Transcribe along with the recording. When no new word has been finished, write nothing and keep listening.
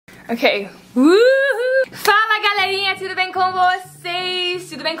Ok. Fala galerinha, tudo bem com vocês?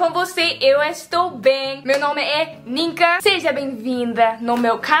 Tudo bem com você? Eu estou bem. Meu nome é Ninka. Seja bem-vinda no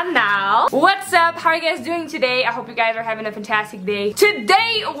meu canal. What's up? How are you guys doing today? I hope you guys are having a fantastic day.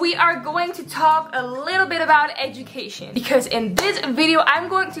 Today we are going to talk a little bit about education. Because in this video I'm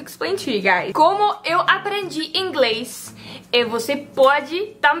going to explain to you guys como eu aprendi inglês e você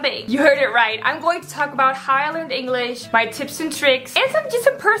pode também. You heard it right. I'm going to talk about how I learned English, my tips and tricks, and just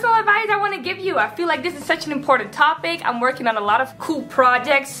some personal advice I want to give you. I feel like this is such an important topic. I'm working on a lot of cool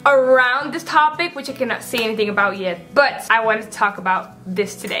projects around this topic, which I cannot say anything about yet, but I wanted to talk about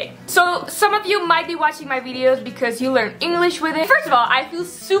this today. So some of you might be watching my videos because you learn English with it. First of all, I feel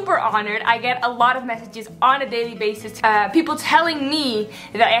super honored. I get a lot of messages on a daily basis, people telling me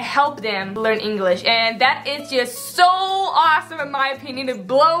that I help them learn English, and that is just so awesome in my opinion. It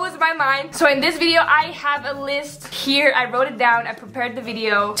blows my mind. So in this video I have a list here. I wrote it down. I prepared the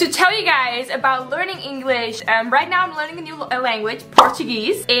video to tell you guys about learning English. Right now I'm learning a new language,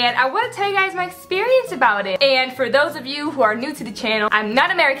 Portuguese, and I want to tell you guys my experience about it. And for those of you who are new to the channel, I'm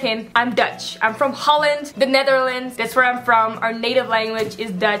not American, I'm Dutch. I'm from Holland, the Netherlands. That's where I'm from. Our native language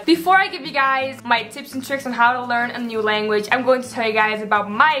is Dutch. Before I give you guys my tips and tricks on how to learn a new language, I'm going to tell you guys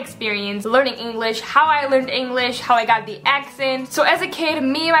about my experience learning English, how I learned English, how I got the accent. So as a kid,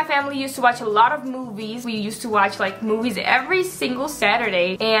 me and my family used to watch a lot of movies. We used to watch like movies every single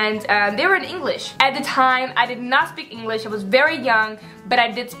Saturday, and they were in English. At the time, I did not speak English. I was very young, but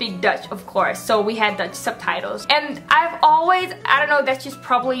I did speak Dutch, of course, so we had Dutch subtitles. And I've always, I don't know, that's just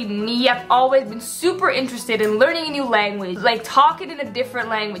probably me, I've always been super interested in learning a new language, like talking in a different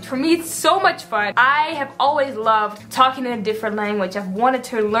language. For me, it's so much fun. I have always loved talking in a different language. I've wanted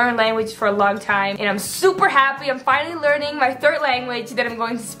to learn language for a long time, and I'm super happy I'm finally learning my third language that I'm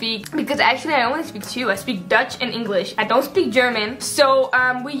going to speak, because actually I only speak two. I speak Dutch and English. I don't speak German. So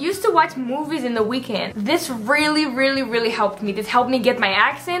we used to watch movies in the weekend. This really helped me. This helped me get my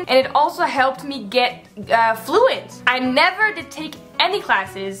accent, and it also helped me get fluent. I never did take any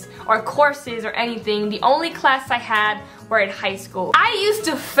classes or courses or anything. The only class I had were in high school. I used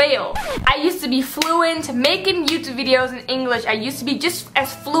to fail. I used to be fluent making YouTube videos in English. I used to be just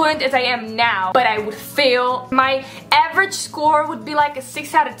as fluent as I am now, but I would fail. My average score would be like a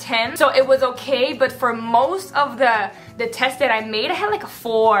 6 out of 10, so it was okay, but for most of the test that I made, I had like a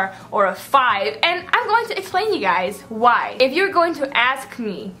 4 or a 5, and I'm going to explain you guys why. If you're going to ask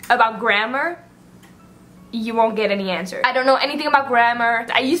me about grammar, you won't get any answer. I don't know anything about grammar.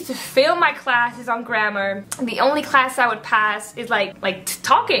 I used to fail my classes on grammar. The only class I would pass is like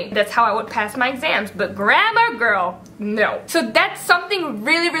talking. That's how I would pass my exams. But grammar, girl, no. So that's something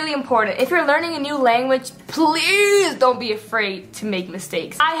really important. If you're learning a new language, please don't be afraid to make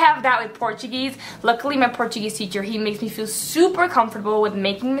mistakes. I have that with Portuguese. Luckily, my Portuguese teacher, he makes me feel super comfortable with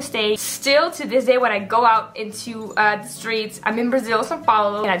making mistakes. Still to this day, when I go out into the streets, I'm in Brazil, São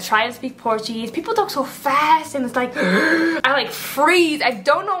Paulo, and I try to speak Portuguese, people talk so fast, and it's like I like freeze. I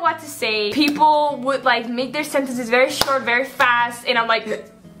don't know what to say. People would like make their sentences very short, very fast, and I'm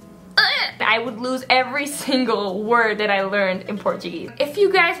like I would lose every single word that I learned in Portuguese. If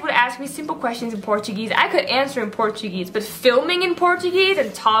you guys would ask me simple questions in Portuguese, I could answer in Portuguese, but filming in Portuguese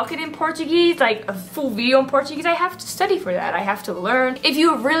and talking in Portuguese, like a full video in Portuguese, I have to study for that. I have to learn. If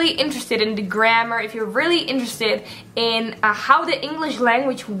you're really interested in the grammar, if you're really interested in how the English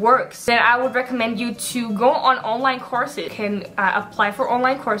language works, then I would recommend you to go on online courses. You can apply for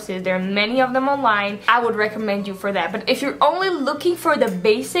online courses. There are many of them online. I would recommend you for that. But if you're only looking for the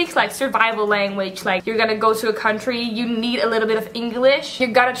basics, like survival language, like you're gonna go to a country, you need a little bit of English, you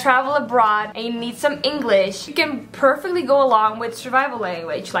gotta travel abroad, and you need some English, you can perfectly go along with survival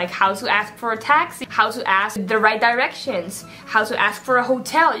language, like how to ask for a taxi, how to ask the right directions, how to ask for a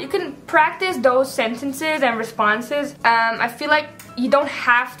hotel. You can practice those sentences and responses. I feel like you don't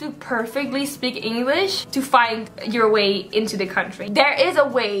have to perfectly speak English to find your way into the country. There is a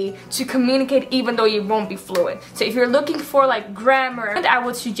way to communicate even though you won't be fluent. So if you're looking for like grammar, I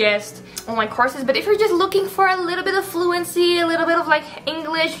would suggest online courses. But if you're just looking for a little bit of fluency, a little bit of like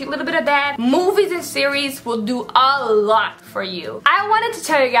English, a little bit of that, movies and series will do a lot for you. I wanted to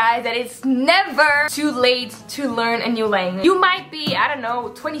tell you guys that it's never too late to learn a new language. You might be, I don't know,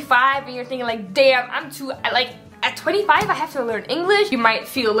 25 and you're thinking like, damn, I'm too, like, at 25, I have to learn English. You might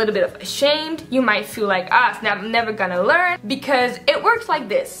feel a little bit of ashamed. You might feel like, I'm never gonna learn, because it works like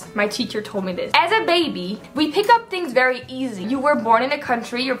this. My teacher told me this. As a baby, we pick up things very easy. You were born in a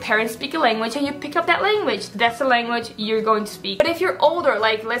country, your parents speak a language, and you pick up that language. That's the language you're going to speak. But if you're older,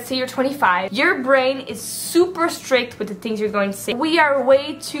 like let's say you're 25, your brain is super strict with the things you're going to say. We are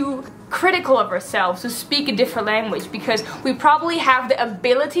way too critical of ourselves to speak a different language, because we probably have the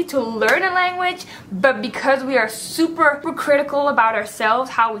ability to learn a language, but because we are super critical about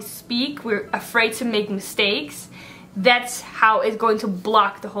ourselves, how we speak, we're afraid to make mistakes. That's how it's going to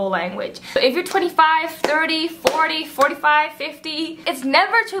block the whole language. So if you're 25, 30, 40, 45, 50, it's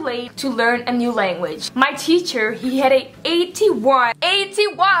never too late to learn a new language. My teacher, he had a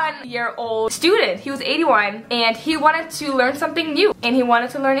 81-year-old student. He was 81 and he wanted to learn something new, and he wanted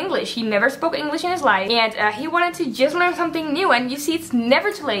to learn English. He never spoke English in his life, and he wanted to just learn something new. And you see, it's never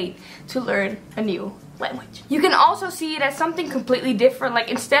too late to learn a new language. You can also see it as something completely different. Like,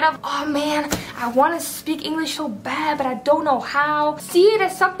 instead of, oh man, I want to speak English so bad but I don't know how, see it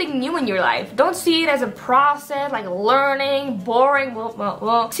as something new in your life. Don't see it as a process like learning, boring,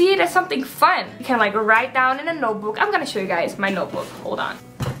 see it as something fun. You can like write down in a notebook. I'm gonna show you guys my notebook. Hold on.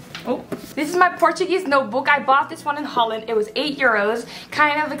 Oh, this is my Portuguese notebook. I bought this one in Holland. It was €8.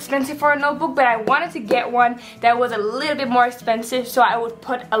 Kind of expensive for a notebook, but I wanted to get one that was a little bit more expensive, so I would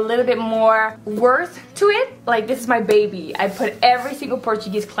put a little bit more worth to it. Like, this is my baby. I put every single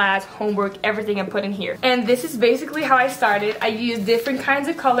Portuguese class, homework, everything I put in here. And this is basically how I started. I used different kinds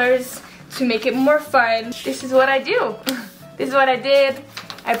of colors to make it more fun. This is what I do. This is what I did.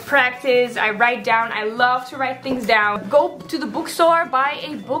 I practice, I write down. I love to write things down. Go to the bookstore, buy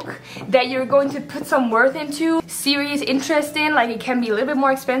a book that you're going to put some worth into, serious interest in. Like, it can be a little bit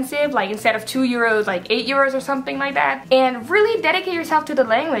more expensive, like instead of €2, like €8 or something like that. And really dedicate yourself to the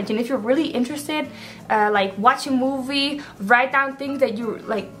language. And if you're really interested, like watch a movie, write down things that you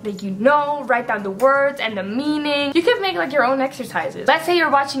like, that you know, write down the words and the meaning. You can make like your own exercises. Let's say you're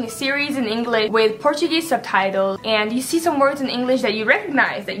watching a series in English with Portuguese subtitles and you see some words in English that you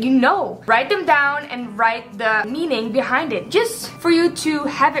recognize, that you know. Write them down and write the meaning behind it, just for you to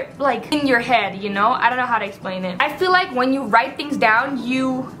have it like in your head, you know? I don't know how to explain it. I feel like when you write things down,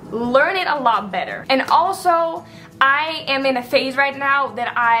 you learn it a lot better. And also, I am in a phase right now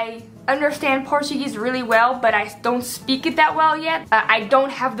that I understand Portuguese really well, but I don't speak it that well yet. I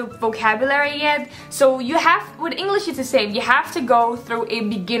don't have the vocabulary yet. So you have, with English it's the same, you have to go through a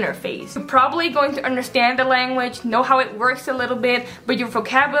beginner phase. You're probably going to understand the language, know how it works a little bit, but your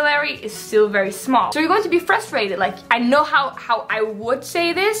vocabulary is still very small. So you're going to be frustrated. Like, I know how I would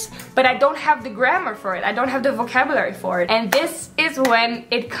say this, but I don't have the grammar for it. I don't have the vocabulary for it. And this is when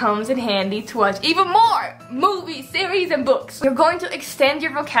it comes in handy to watch even more movies, series, and books. You're going to extend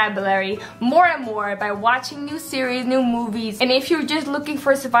your vocabulary more and more by watching new series, new movies. And if you're just looking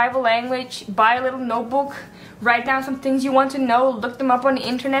for a survival language, buy a little notebook, write down some things you want to know, look them up on the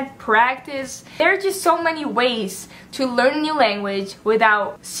internet, practice. There are just so many ways to learn a new language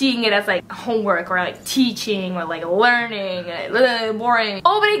without seeing it as like homework or like teaching or like learning, boring.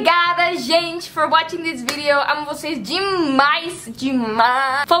 Obrigada, gente, for watching this video. Amo vocês demais,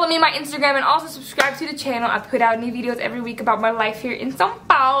 demais. Follow me on my Instagram and also subscribe to the channel. I put out new videos every week about my life here in São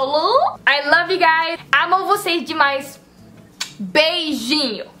Paulo. I love you guys. Amo vocês demais.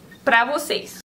 Beijinho pra vocês.